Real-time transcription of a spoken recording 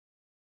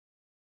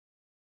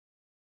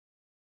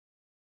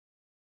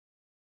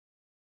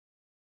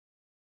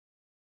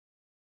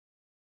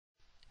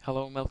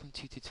Hello and welcome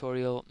to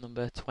tutorial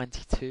number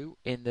 22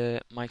 in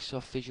the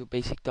Microsoft Visual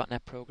Basic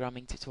 .NET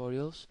Programming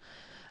tutorials.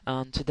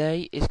 And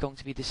today is going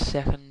to be the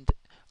second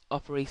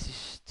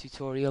operators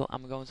tutorial,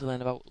 and we're going to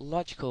learn about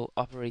logical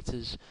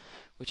operators,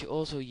 which are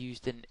also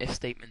used in if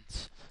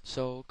statements.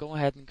 So go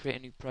ahead and create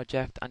a new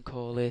project and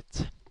call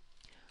it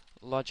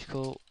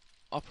logical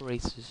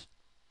operators.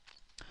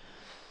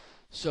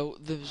 So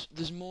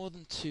there's more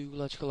than two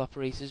logical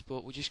operators,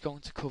 but we're just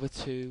going to cover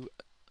two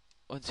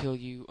until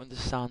you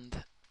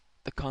understand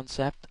the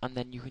concept, and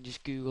then you can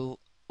just Google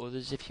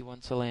others if you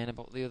want to learn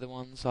about the other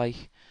ones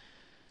like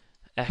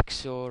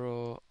XOR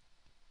or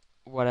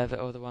whatever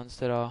other ones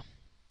there are.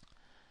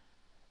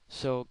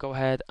 So go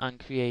ahead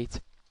and create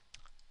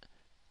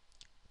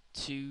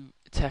two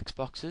text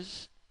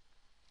boxes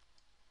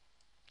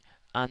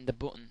and the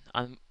button,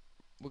 and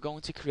we're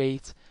going to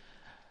create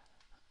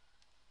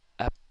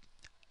a,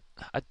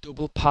 a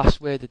double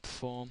passworded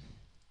form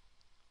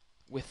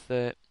with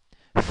the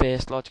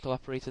first logical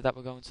operator that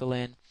we're going to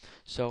learn.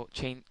 So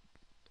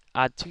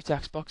add two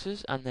text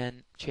boxes and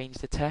then change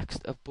the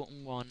text of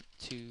button 1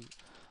 to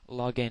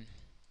login.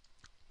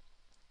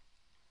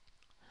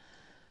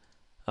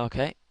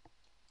 Okay,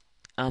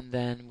 and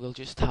then we'll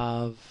just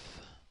have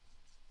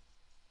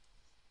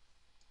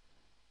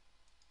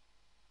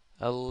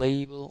a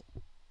label.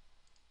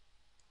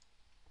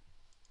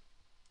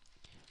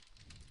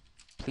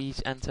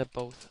 Please enter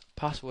both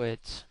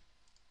passwords.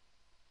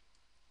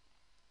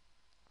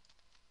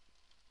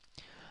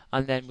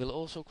 And then we'll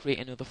also create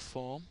another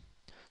form.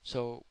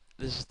 So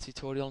there's a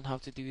tutorial on how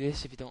to do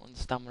this. If you don't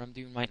understand what I'm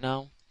doing right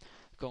now,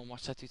 go and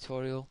watch that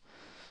tutorial.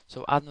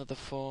 So add another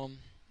form,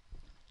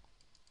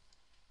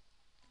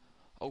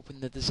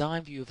 open the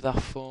design view of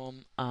that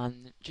form,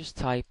 and just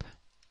type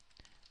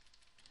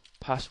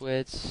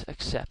passwords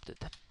accepted.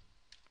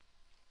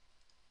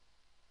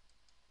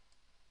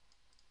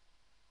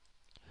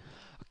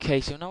 Okay,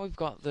 so now we've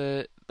got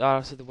that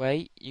out of the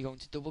way, you're going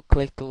to double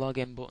click the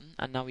login button,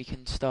 and now we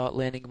can start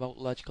learning about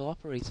logical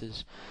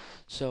operators.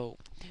 So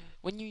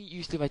when you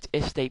used to write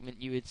if statement,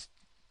 you would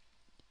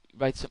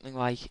write something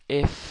like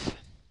if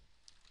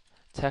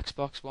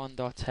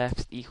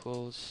textbox1.text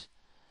equals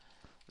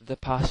the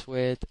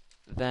password,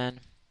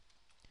 then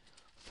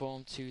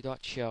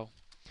form2.show.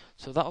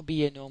 So that will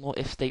be a normal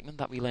if statement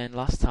that we learned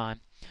last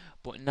time.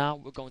 But now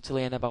we're going to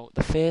learn about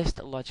the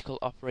first logical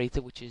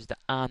operator, which is the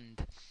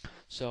AND.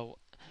 So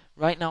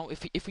right now,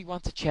 if we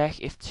want to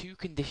check if two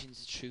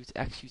conditions are true to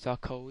execute our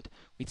code,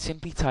 we'd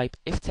simply type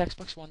if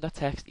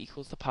textbox1.text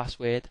equals the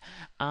password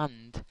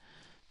and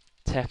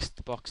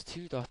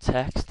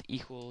textbox2.text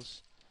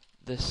equals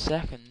the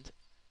second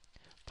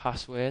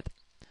password,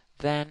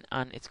 then,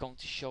 and it's going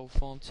to show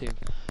form2.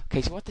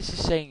 Okay, so what this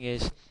is saying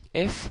is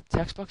if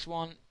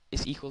textbox1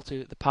 is equal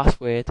to the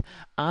password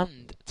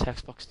and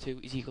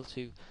textbox2 is equal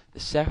to the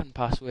second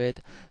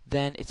password,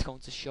 then it's going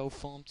to show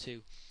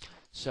form2.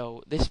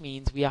 So this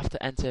means we have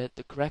to enter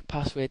the correct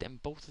password in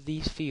both of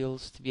these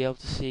fields to be able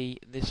to see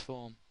this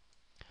form.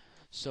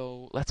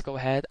 So let's go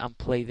ahead and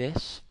play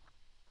this.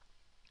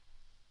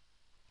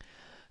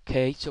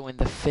 Okay, so in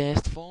the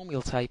first form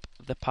we'll type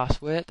the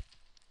password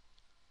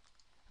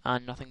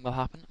and nothing will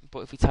happen.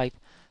 But if we type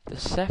the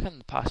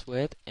second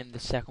password in the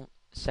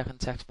second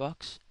text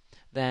box,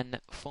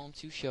 then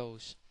form2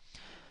 shows.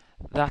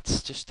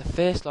 That's just the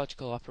first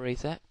logical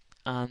operator,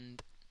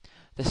 and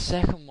the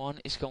second one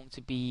is going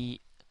to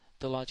be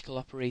the logical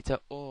operator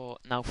OR.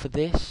 Now for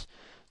this,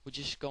 we're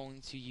just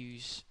going to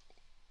use,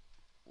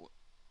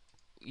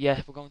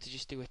 we're going to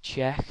just do a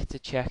check to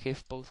check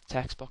if both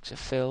text boxes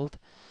are filled.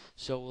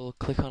 So we'll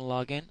click on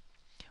login.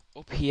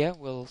 Up here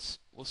we'll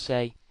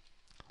say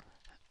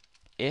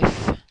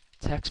if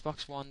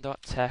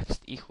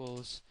textbox1.text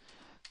equals,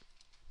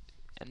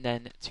 and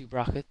then two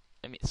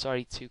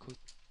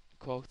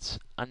quotes,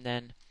 and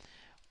then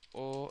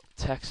or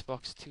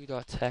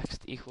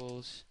textbox2.text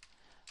equals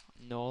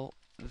null,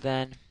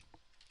 then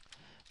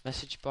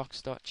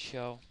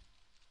messagebox.show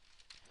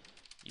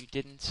you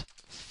didn't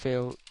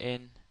fill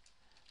in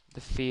the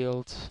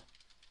fields.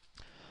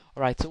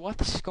 Alright, so what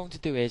this is going to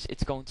do is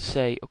it's going to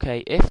say,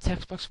 okay, if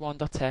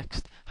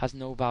textbox1.text has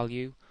no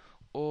value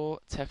or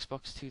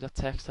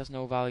textbox2.text has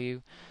no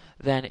value,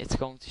 then it's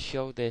going to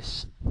show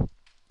this.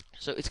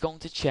 So it's going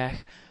to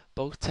check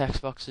both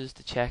text boxes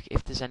to check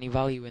if there's any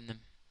value in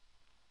them.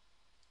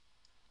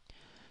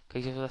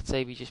 Okay, so let's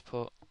say we just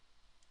put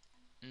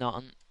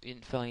nothing, we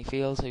didn't fill any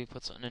fields, so we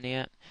put something in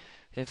here.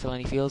 We didn't fill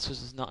any fields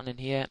because there's nothing in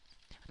here.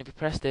 And if we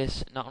press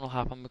this, nothing will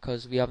happen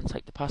because we haven't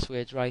typed the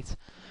passwords right.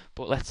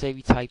 But let's say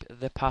we type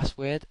the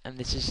password, and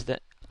this is the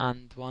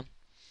AND one,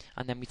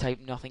 and then we type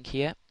nothing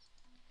here.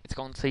 It's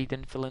going to say you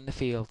didn't fill in the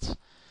fields.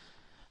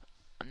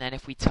 And then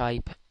if we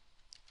type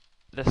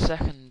the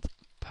second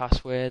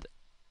password,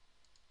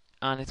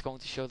 and it's going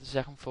to show the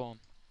second form.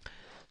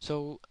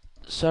 So,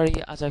 sorry,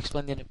 as I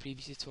explained in a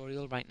previous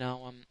tutorial, right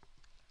now I'm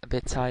a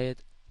bit tired,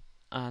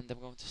 and I'm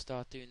going to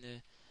start doing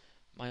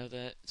my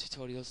other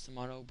tutorials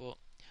tomorrow, but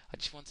I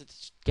just wanted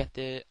to get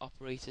the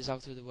operators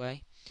out of the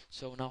way.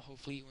 So now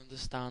hopefully you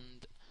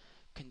understand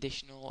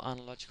conditional and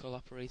logical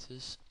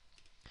operators.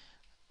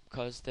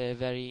 because they're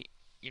very,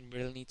 you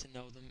really need to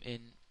know them in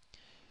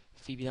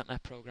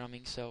VB.NET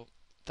programming. So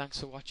thanks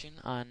for watching,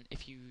 and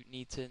if you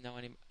need to know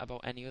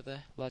about any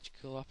other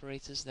logical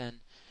operators, then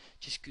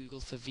just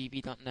Google for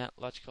VB.NET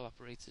logical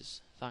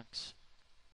operators. Thanks.